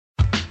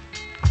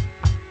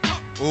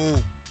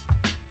Ooh.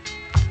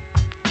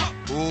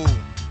 Ooh.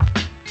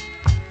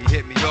 He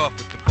hit me off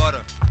with the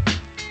butter.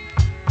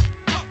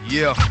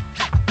 Yeah.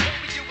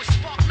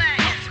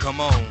 Come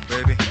on,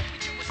 baby.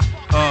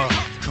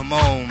 Come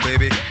on,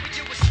 baby.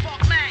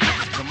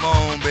 Come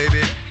on,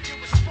 baby.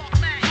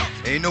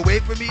 Ain't no way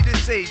for me to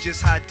say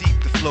just how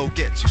deep the flow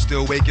gets. You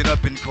still waking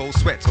up in cold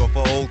sweats off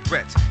of old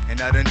threats.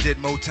 And I done did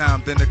more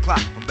time than the clock.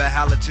 From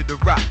Valhalla to the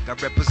Rock, I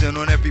represent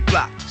on every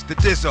block. It's the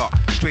Dizzar,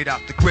 straight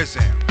out the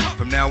Grizzam.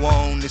 From now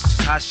on, this is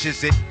how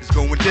shizit is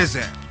going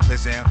Dizzam.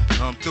 Lizam,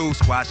 come through,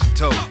 squashing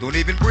toes. Don't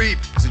even breathe,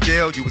 cause in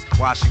jail you was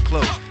washing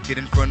clothes. Get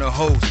in front of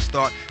hoes and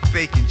start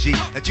faking G.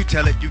 Let you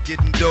tell it, you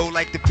getting dough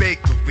like the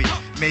bakery.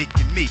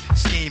 Making me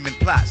scheme and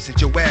plot.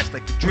 Sent your ass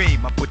like a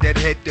dream. I put that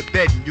head to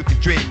bed and you can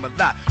dream a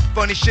lot.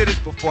 Funny shit is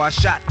before I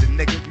shot the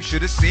nigga. You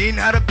should've seen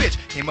how the bitch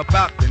came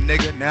about the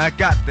nigga. Now I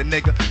got the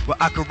nigga. Well,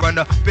 I could run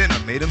up in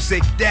him. Made him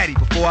say daddy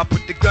before I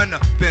put the gun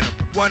up in him.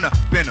 Put one up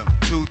in him.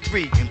 2,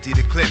 3, empty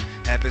the clip.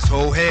 Have his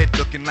whole head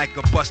looking like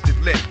a busted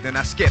lip. Then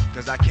I skip,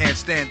 cause I can't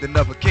stand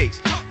another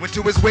case. Went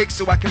to his wake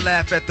so I can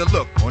laugh at the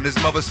look on his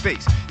mother's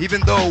face.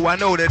 Even though I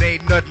know that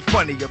ain't nothing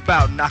funny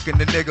about knocking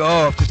the nigga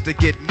off just to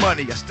get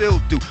money. I still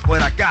do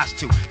what I got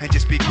to. And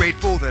just be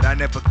grateful that I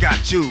never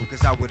got you,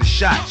 cause I would've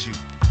shot you.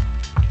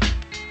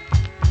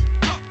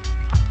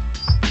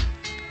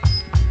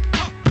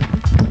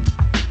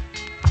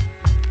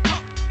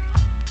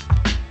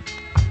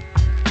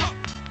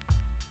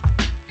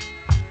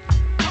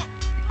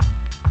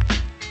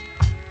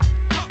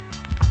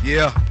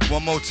 Yeah,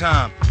 one more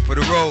time for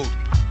the road.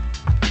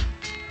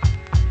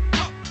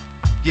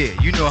 Yeah,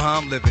 you know how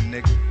I'm living,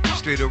 nigga.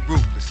 Straight up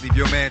ruthless, leave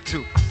your man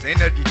too. Ain't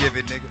nothing you give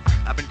it, nigga.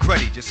 I've been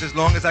cruddy just as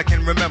long as I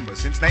can remember.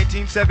 Since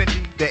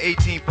 1970, the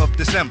 18th of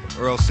December.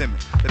 Earl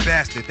Simmons, the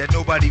bastard that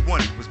nobody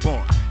wanted, was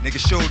born. Nigga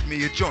showed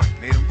me a joint,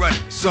 made him run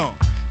it, a song.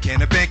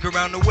 Can a bank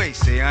around the way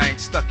say I ain't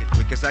stuck it?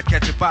 Because I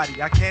catch a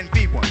body, I can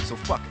be one, so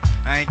fuck it.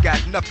 I ain't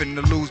got nothing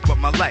to lose but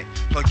my life.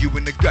 Plug you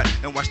in the gut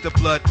and watch the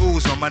blood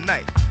ooze on my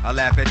knife. I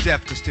laugh at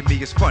death cause to me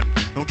it's funny.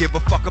 Don't give a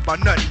fuck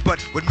about nothing,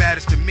 but what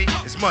matters to me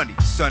is money,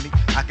 sonny.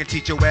 I can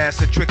teach your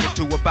ass a trick or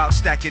two about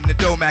stacking the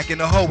dough, macking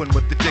the hoe and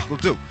what the dick will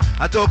do.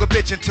 I dog a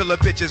bitch until a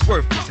bitch is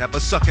worthless. Have her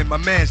sucking my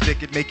man's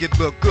dick and make it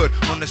look good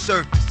on the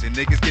surface. And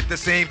niggas get the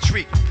same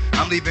treatment.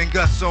 I'm leaving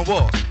guts on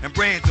walls and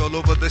brains all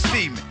over the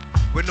cement.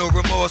 With no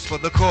remorse for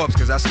the corpse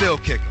cause I still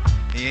kick him.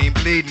 He ain't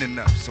bleeding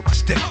enough, so I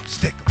stick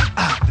him.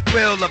 The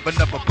thrill of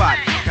another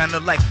body. Kinda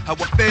like how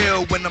I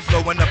feel when I'm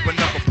blowing up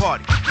another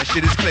party. That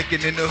shit is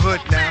clicking in the hood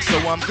now, so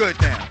I'm good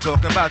now.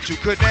 Talking about you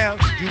could now,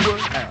 you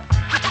would now.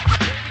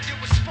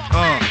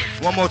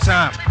 One more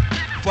time.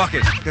 Fuck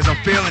it, cause I'm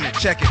feeling it.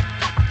 Check it.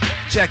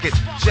 Check it,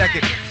 check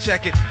it,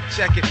 check it,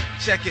 check it,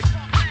 check it.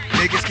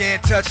 Niggas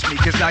can't touch me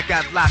cause I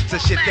got lots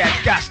of shit that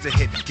gots to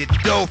hit. Get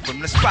dough from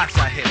the spots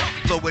I hit.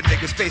 Blow a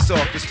nigga's face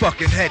off his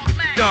fucking head with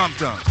the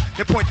dum-dums.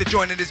 Then point the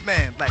joint at his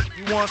man like,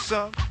 you want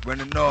some?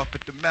 Running off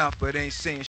at the mouth but ain't saying